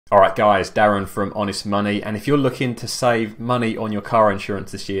Alright guys, Darren from Honest Money, and if you're looking to save money on your car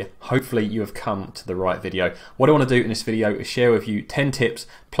insurance this year, hopefully you have come to the right video. What I want to do in this video is share with you 10 tips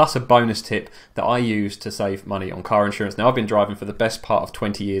plus a bonus tip that I use to save money on car insurance. Now I've been driving for the best part of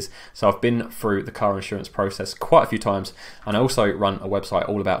 20 years, so I've been through the car insurance process quite a few times, and I also run a website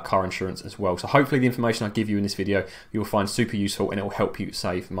all about car insurance as well. So hopefully the information I give you in this video you'll find super useful and it will help you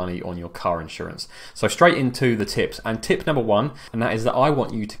save money on your car insurance. So straight into the tips, and tip number one, and that is that I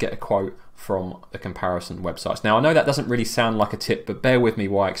want you to get a quote from the comparison websites. Now I know that doesn't really sound like a tip, but bear with me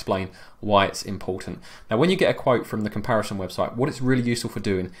while I explain why it's important. Now when you get a quote from the comparison website, what it's really useful for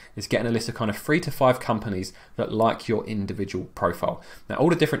doing is getting a list of kind of 3 to 5 companies that like your individual profile. Now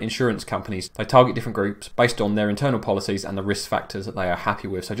all the different insurance companies, they target different groups based on their internal policies and the risk factors that they are happy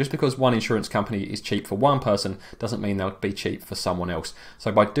with. So just because one insurance company is cheap for one person doesn't mean they'll be cheap for someone else.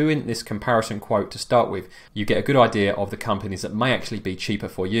 So by doing this comparison quote to start with, you get a good idea of the companies that may actually be cheaper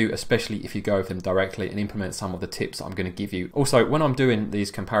for you, especially if you go with them directly and implement some of the tips that I'm going to give you. Also, when I'm doing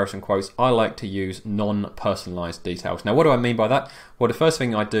these comparison quotes, I like to use non-personalized details. Now what do I mean by that? Well, the first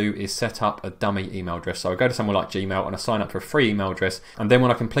thing I do is set up a dummy email address. So I go to somewhere like Gmail and I sign up for a free email address, and then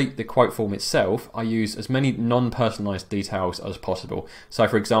when I complete the quote form itself, I use as many non-personalized details as possible. So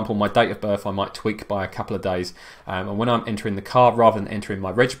for example, my date of birth I might tweak by a couple of days, and when I'm entering the car, rather than entering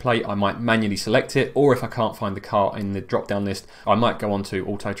my reg plate, I might manually select it, or if I can't find the car in the drop down list, I might go onto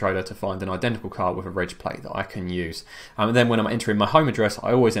Auto Trader to find an identical car with a reg plate that I can use. And then when I'm entering my home address,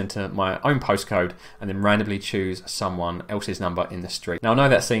 I always enter my own postcode and then randomly choose someone else's number in the street. Now I know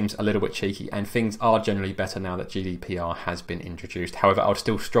that seems a little bit cheeky, and things are generally better now that GDPR has been introduced. However, I would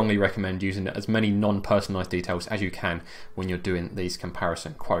still strongly recommend using as many non-personalized details as you can when you're doing these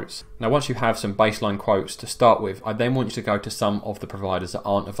comparison quotes. Now once you have some baseline quotes to start with, I then want you to go to some of the providers that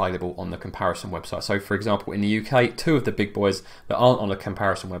aren't available on the comparison website. So for example, in the UK, 2 of the big boys that aren't on the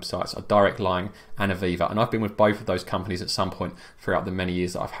comparison websites are Direct Line and Aviva, and I've been with both of those companies at some point throughout the many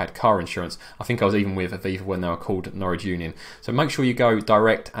years that I've had car insurance. I think I was even with Aviva when they were called Norwich Union. So make sure you go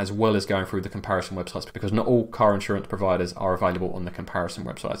direct as well as going through the comparison websites, because not all car insurance providers are available on the comparison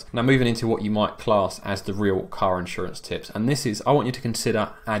websites. Now moving into what you might class as the real car insurance tips, and this is, I want you to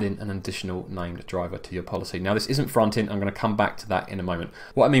consider adding an additional named driver to your policy. Now this isn't fronting, I'm going to come back to that in a moment.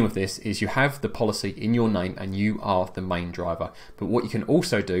 What I mean with this is you have the policy in your name and you are the main driver, but what you can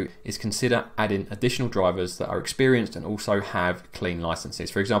also do is consider adding additional drivers that are experienced and also have clean licenses.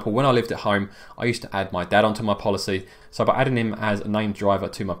 For example, when I lived at home, I used to add my dad onto my policy. So by adding him as a named driver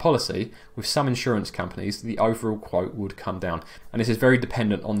to my policy, with some insurance companies, the overall quote would come down. And this is very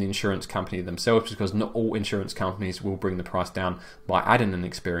dependent on the insurance company themselves, because not all insurance companies will bring the price down by adding an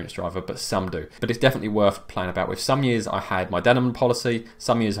experienced driver, but some do. But it's definitely worth playing about with. Some years I had my dad on the policy,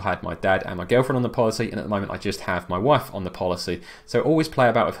 some years I had my dad and my girlfriend on the policy, and at the moment I just have my wife on the policy. So always play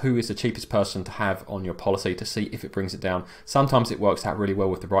about with who is the cheapest person to have on your policy to see if it brings it down. Sometimes it works out really well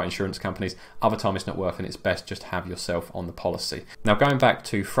with the right insurance companies, other times it's not worth it, and it's best just to have yourself on the policy. Now going back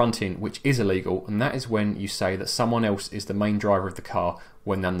to fronting, which is illegal, and that is when you say that someone else is the main driver of the car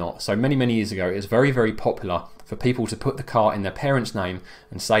when they're not. So many years ago it was very popular for people to put the car in their parents' name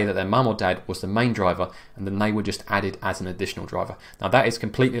and say that their mum or dad was the main driver, and then they were just added as an additional driver. Now that is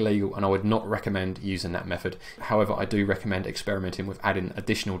completely illegal and I would not recommend using that method. However, I do recommend experimenting with adding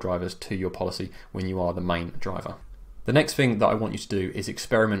additional drivers to your policy when you are the main driver. The next thing that I want you to do is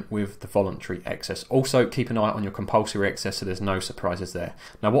experiment with the voluntary excess. Also keep an eye on your compulsory excess so there's no surprises there.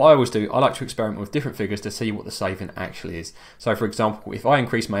 Now what I always do, I like to experiment with different figures to see what the saving actually is. So for example, if I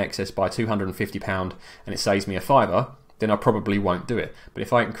increase my excess by £250 and it saves me a fiver, then I probably won't do it. But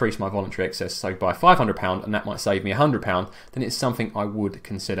if I increase my voluntary excess, so by £500, and that might save me £100, then it's something I would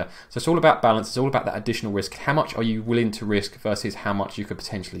consider. So it's all about balance, it's all about that additional risk. How much are you willing to risk versus how much you could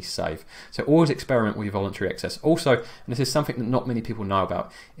potentially save? So always experiment with your voluntary excess. Also, and this is something that not many people know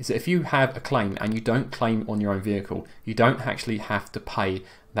about, is that if you have a claim and you don't claim on your own vehicle, you don't actually have to pay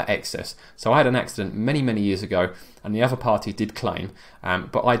that excess. So I had an accident many years ago and the other party did claim,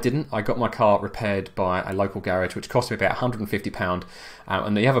 but I didn't. I got my car repaired by a local garage, which cost me about £150,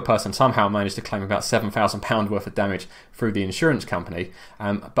 and the other person somehow managed to claim about £7,000 worth of damage through the insurance company,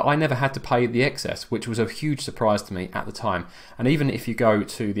 but I never had to pay the excess, which was a huge surprise to me at the time. And even if you go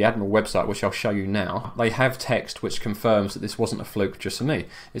to the Admiral website, which I'll show you now, they have text which confirms that this wasn't a fluke just for me.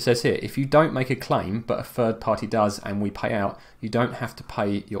 It says here, if you don't make a claim but a third party does and we pay out, you don't have to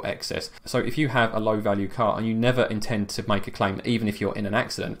pay your excess. So if you have a low value car and you never intend to make a claim, even if you're in an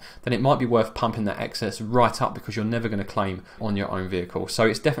accident, then it might be worth pumping that excess right up, because you're never going to claim on your own vehicle. So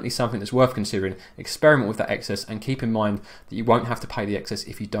it's definitely something that's worth considering. Experiment with that excess and keep in mind that you won't have to pay the excess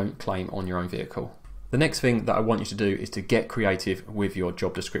if you don't claim on your own vehicle. The next thing that I want you to do is to get creative with your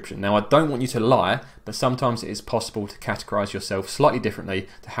job description. Now, I don't want you to lie, but sometimes it is possible to categorize yourself slightly differently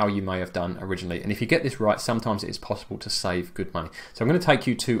to how you may have done originally. And if you get this right, sometimes it is possible to save good money. So I'm going to take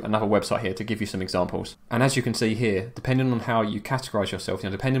you to another website here to give you some examples. And as you can see here, depending on how you categorize yourself,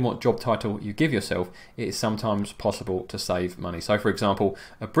 depending on what job title you give yourself, it is sometimes possible to save money. So for example,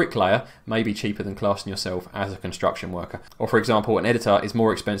 a bricklayer may be cheaper than classing yourself as a construction worker. Or for example, an editor is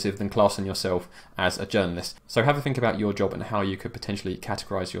more expensive than classing yourself as a journalist. So have a think about your job and how you could potentially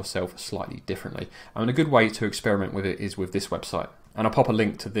categorize yourself slightly differently. And a good way to experiment with it is with this website. And I'll pop a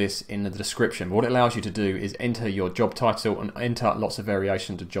link to this in the description. But what it allows you to do is enter your job title and enter lots of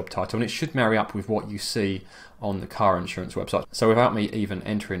variations of job title, and it should marry up with what you see on the car insurance website. So without me even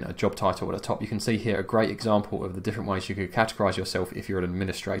entering a job title at the top, you can see here a great example of the different ways you could categorize yourself if you're an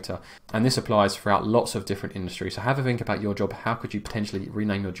administrator. And this applies throughout lots of different industries. So have a think about your job. How could you potentially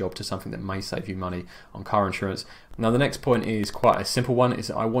rename your job to something that may save you money on car insurance? Now the next point is quite a simple one, is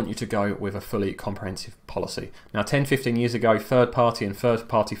that I want you to go with a fully comprehensive policy. Now 10-15 years ago, third party and first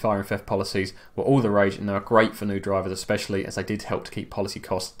party fire and theft policies were all the rage, and they were great for new drivers, especially as they did help to keep policy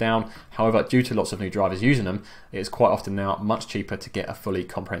costs down. However, due to lots of new drivers using them, it is quite often now much cheaper to get a fully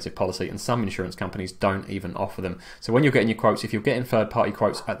comprehensive policy, and some insurance companies don't even offer them. So when you're getting your quotes, if you're getting third party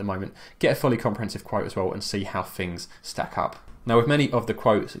quotes at the moment, get a fully comprehensive quote as well and see how things stack up. Now with many of the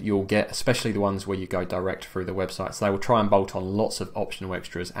quotes you'll get, especially the ones where you go direct through the websites, they will try and bolt on lots of optional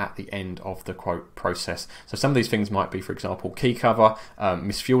extras at the end of the quote process. So some of these things might be, for example, key cover,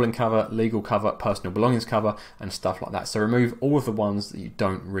 misfueling cover, legal cover, personal belongings cover, and stuff like that. So remove all of the ones that you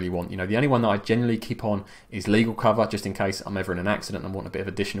don't really want. The only one that I generally keep on is legal cover, just in case I'm ever in an accident and want a bit of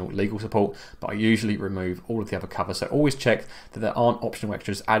additional legal support, but I usually remove all of the other covers. So always check that there aren't optional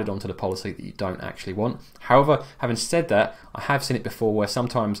extras added onto the policy that you don't actually want. However, having said that, I have seen it before where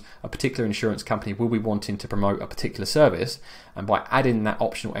sometimes a particular insurance company will be wanting to promote a particular service, and by adding that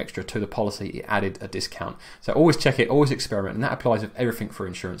optional extra to the policy, it added a discount. So always check it, always experiment, and that applies with everything for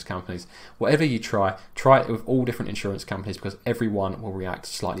insurance companies. Whatever you try it with all different insurance companies, because everyone will react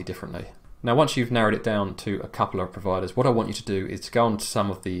slightly differently. Now once you've narrowed it down to a couple of providers, what I want you to do is to go on to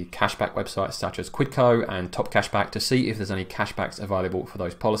some of the cashback websites such as Quidco and Top Cashback to see if there's any cashbacks available for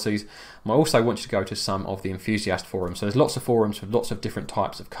those policies. And I also want you to go to some of the enthusiast forums. So there's lots of forums with lots of different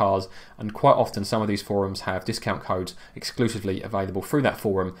types of cars, and quite often some of these forums have discount codes exclusively available through that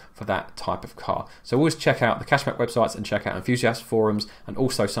forum for that type of car. So always check out the cashback websites and check out enthusiast forums and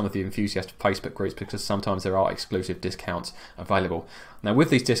also some of the enthusiast Facebook groups, because sometimes there are exclusive discounts available. Now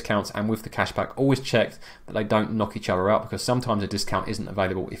with these discounts and with the cashback, always check that they don't knock each other out, because sometimes a discount isn't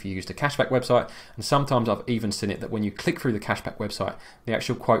available if you use the cashback website, and sometimes I've even seen it that when you click through the cashback website, the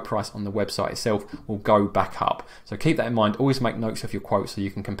actual quote price on the website itself will go back up. So keep that in mind. Always make notes of your quotes so you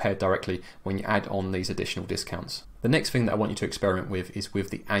can compare directly when you add on these additional discounts. The next thing that I want you to experiment with is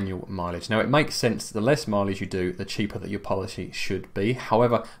with the annual mileage. Now it makes sense, the less mileage you do, the cheaper that your policy should be.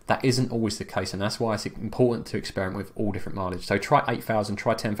 However, that isn't always the case, and that's why it's important to experiment with all different mileage. So try 8,000,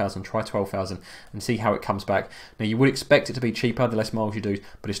 try 10,000, try 12,000 and see how it comes back. Now you would expect it to be cheaper the less miles you do,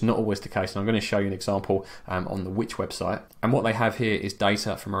 but it's not always the case. And I'm going to show you an example on the Which website. And what they have here is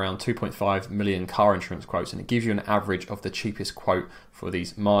data from around 2.5 million car insurance quotes, and it gives you an average of the cheapest quote for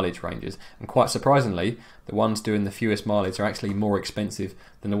these mileage ranges. And quite surprisingly, the ones doing the fewest mileage are actually more expensive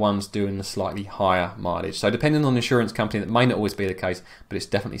than the ones doing the slightly higher mileage. So depending on the insurance company, that may not always be the case, but it's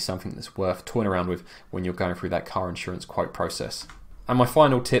definitely something that's worth toying around with when you're going through that car insurance quote process. And my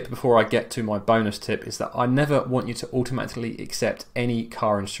final tip before I get to my bonus tip is that I never want you to automatically accept any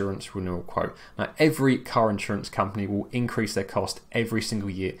car insurance renewal quote. Now every car insurance company will increase their cost every single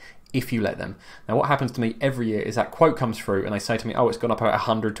year if you let them. Now what happens to me every year is that quote comes through and they say to me, oh, it's gone up about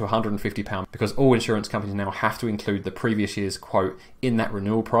 £100 to £150, because all insurance companies now have to include the previous year's quote in that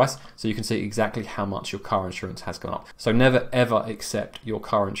renewal price, so you can see exactly how much your car insurance has gone up. So never ever accept your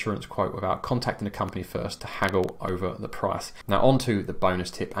car insurance quote without contacting the company first to haggle over the price. Now on to the bonus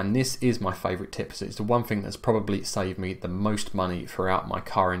tip, and this is my favourite tip. So it's the one thing that's probably saved me the most money throughout my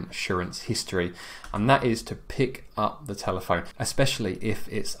car insurance history, and that is to pick up the telephone, especially if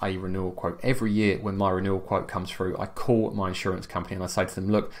it's a renewal quote. Every year when my renewal quote comes through, I call my insurance company and I say to them,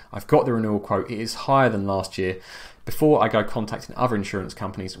 look, I've got the renewal quote, it is higher than last year. before I go contacting other insurance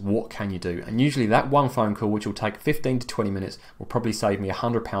companies, what can you do? And usually that one phone call, which will take 15 to 20 minutes, will probably save me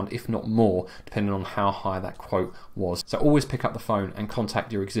 £100, if not more, depending on how high that quote was. So always pick up the phone and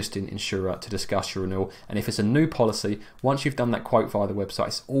contact your existing insurer to discuss your renewal. And if it's a new policy, once you've done that quote via the website,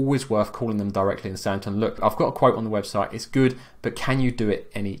 it's always worth calling them directly and saying to them, look, I've got a quote on the website, it's good, but can you do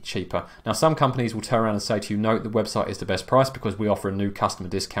it any cheaper? Now, some companies will turn around and say to you, no, the website is the best price because we offer a new customer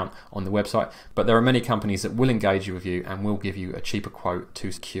discount on the website. But there are many companies that will engage with you and will give you a cheaper quote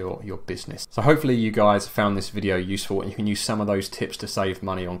to secure your business. So hopefully you guys found this video useful and you can use some of those tips to save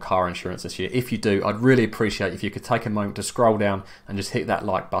money on car insurance this year. If you do, I'd really appreciate if you could take a moment to scroll down and just hit that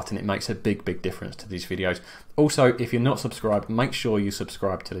like button. It makes a big difference to these videos. Also, if you're not subscribed, make sure you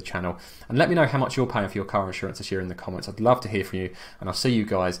subscribe to the channel and let me know how much you're paying for your car insurance this year in the comments. I'd love to hear from you, and I'll see you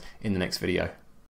guys in the next video.